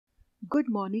Good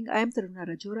morning, I am Taruna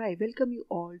Rajora. I welcome you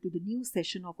all to the new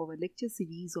session of our lecture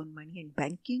series on money and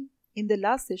banking. In the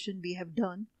last session, we have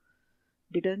done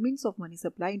determinants of money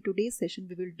supply. In today's session,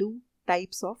 we will do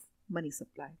types of money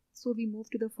supply. So we move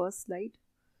to the first slide.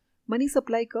 Money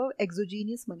supply curve,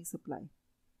 exogenous money supply.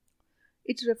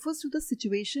 It refers to the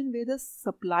situation where the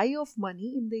supply of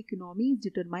money in the economy is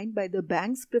determined by the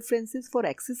bank's preferences for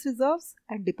excess reserves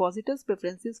and depositors'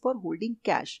 preferences for holding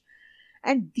cash.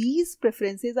 And these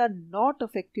preferences are not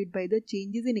affected by the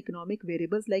changes in economic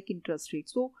variables like interest rate.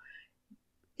 So,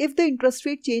 if the interest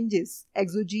rate changes,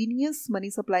 exogenous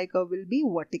money supply curve will be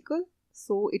vertical.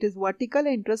 So, it is vertical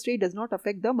and interest rate does not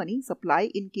affect the money supply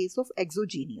in case of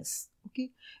exogenous. Okay,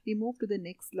 we move to the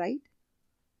next slide.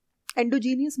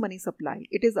 Endogenous money supply.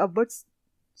 It is upwards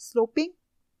sloping.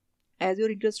 As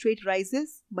your interest rate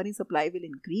rises, money supply will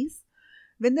increase.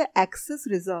 When the excess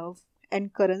reserve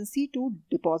and currency to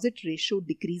deposit ratio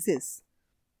decreases,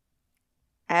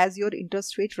 as your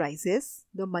interest rate rises,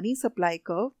 the money supply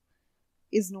curve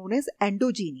is known as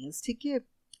endogenous. Okay?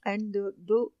 And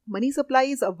the money supply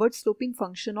is upward sloping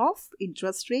function of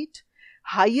interest rate.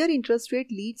 Higher interest rate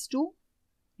leads to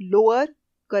lower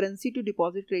currency to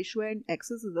deposit ratio and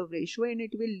excess reserve ratio, and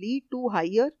it will lead to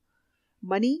higher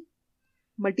money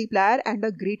multiplier and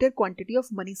a greater quantity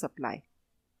of money supply.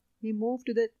 We move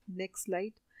to the next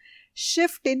slide.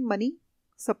 Shift in money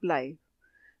supply.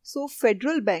 So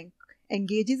Federal Bank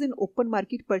engages in open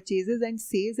market purchases and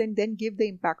sales and then give the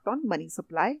impact on money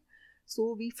supply.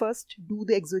 So we first do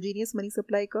the exogenous money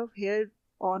supply curve. Here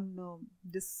on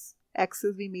this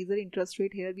axis we measure interest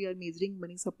rate. Here we are measuring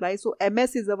money supply. So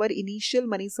MS is our initial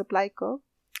money supply curve.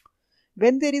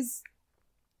 When there is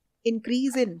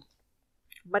increase in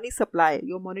money supply,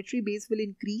 your monetary base will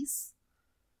increase.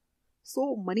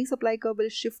 So money supply curve will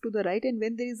shift to the right, and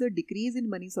when there is a decrease in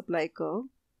money supply curve,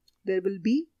 there will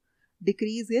be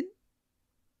decrease in,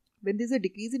 when there is a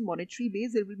decrease in monetary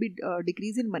base, there will be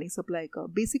decrease in money supply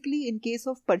curve. Basically, in case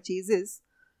of purchases,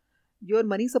 your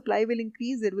money supply will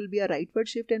increase, there will be a rightward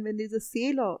shift, and when there is a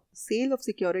sale of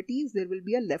securities, there will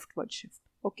be a leftward shift.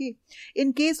 Okay.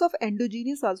 In case of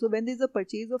endogenous also, when there is a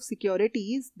purchase of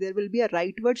securities, there will be a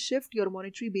rightward shift, your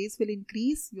monetary base will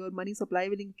increase, your money supply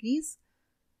will increase.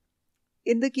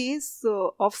 In the case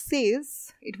of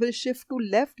sales, it will shift to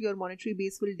left, your monetary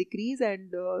base will decrease,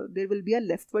 and there will be a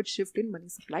leftward shift in money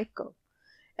supply curve.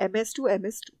 MS to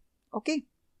MS2. Okay.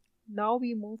 Now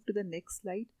we move to the next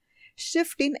slide.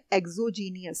 Shift in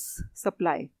exogenous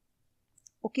supply.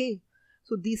 Okay.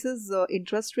 So this is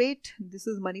interest rate. This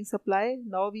is money supply.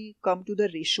 Now we come to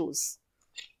the ratios.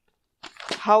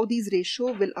 How these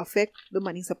ratios will affect the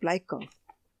money supply curve.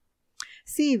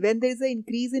 See, when there is an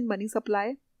increase in money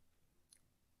supply,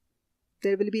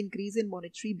 there will be increase in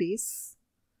monetary base.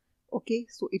 Okay,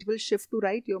 so it will shift to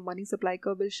right. Your money supply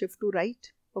curve will shift to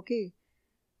right. Okay.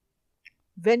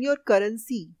 When your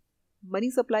currency, money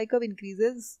supply curve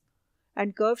increases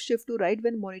and curve shift to right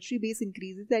when monetary base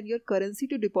increases and your currency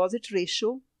to deposit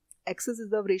ratio, excess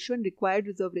reserve ratio and required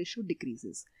reserve ratio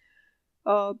decreases.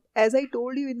 As I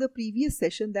told you in the previous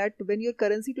session that when your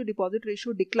currency to deposit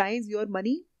ratio declines, your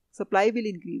money supply will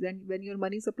increase, and when your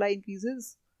money supply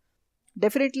increases,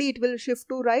 definitely it will shift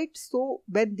to right. So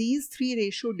when these three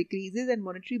ratio decreases and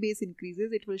monetary base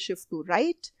increases, it will shift to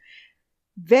right.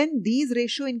 When these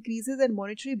ratio increases and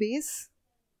monetary base,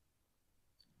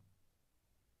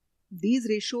 these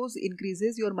ratios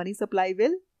increases, your money supply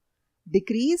will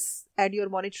decrease and your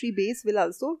monetary base will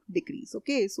also decrease.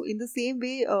 Okay, so in the same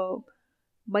way,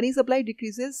 money supply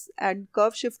decreases and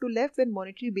curve shift to left when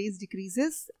monetary base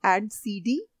decreases, and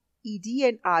CD, ED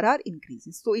and RR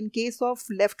increases. So in case of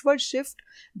leftward shift,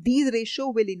 these ratio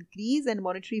will increase and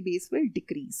monetary base will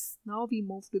decrease. Now we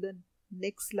move to the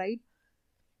next slide.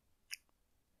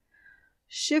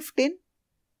 Shift in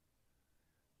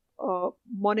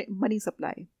money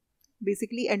supply.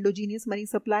 Basically endogenous money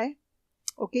supply.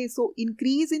 Okay, so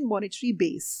increase in monetary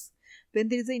base. When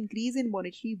there is an increase in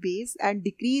monetary base and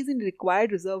decrease in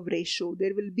required reserve ratio,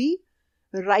 there will be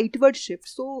rightward shift.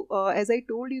 So as I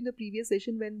told you in the previous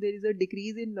session, when there is a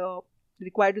decrease in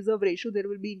required reserve ratio, there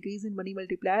will be increase in money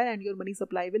multiplier and your money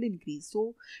supply will increase.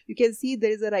 So you can see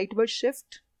there is a rightward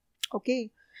shift.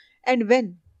 Okay, and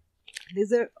when there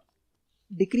is a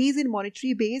decrease in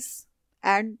monetary base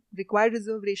and required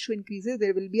reserve ratio increases,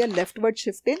 there will be a leftward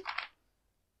shift in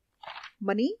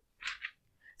money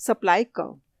supply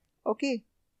curve. Okay,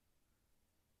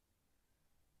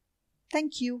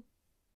 thank you.